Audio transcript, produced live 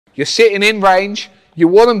You're sitting in range. You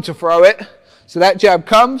want them to throw it. So that jab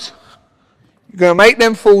comes. You're going to make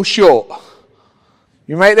them fall short.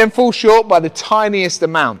 You make them fall short by the tiniest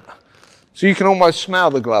amount. So you can almost smell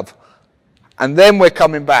the glove. And then we're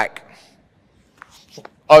coming back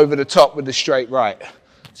over the top with the straight right.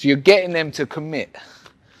 So you're getting them to commit.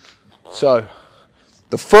 So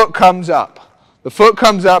the foot comes up. The foot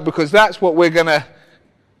comes up because that's what we're going to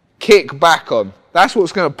kick back on. That's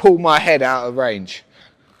what's going to pull my head out of range.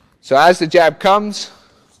 So as the jab comes,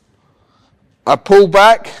 I pull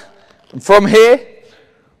back. And from here,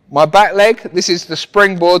 my back leg, this is the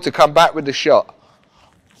springboard to come back with the shot.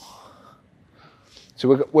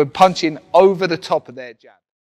 So we're punching over the top of their jab.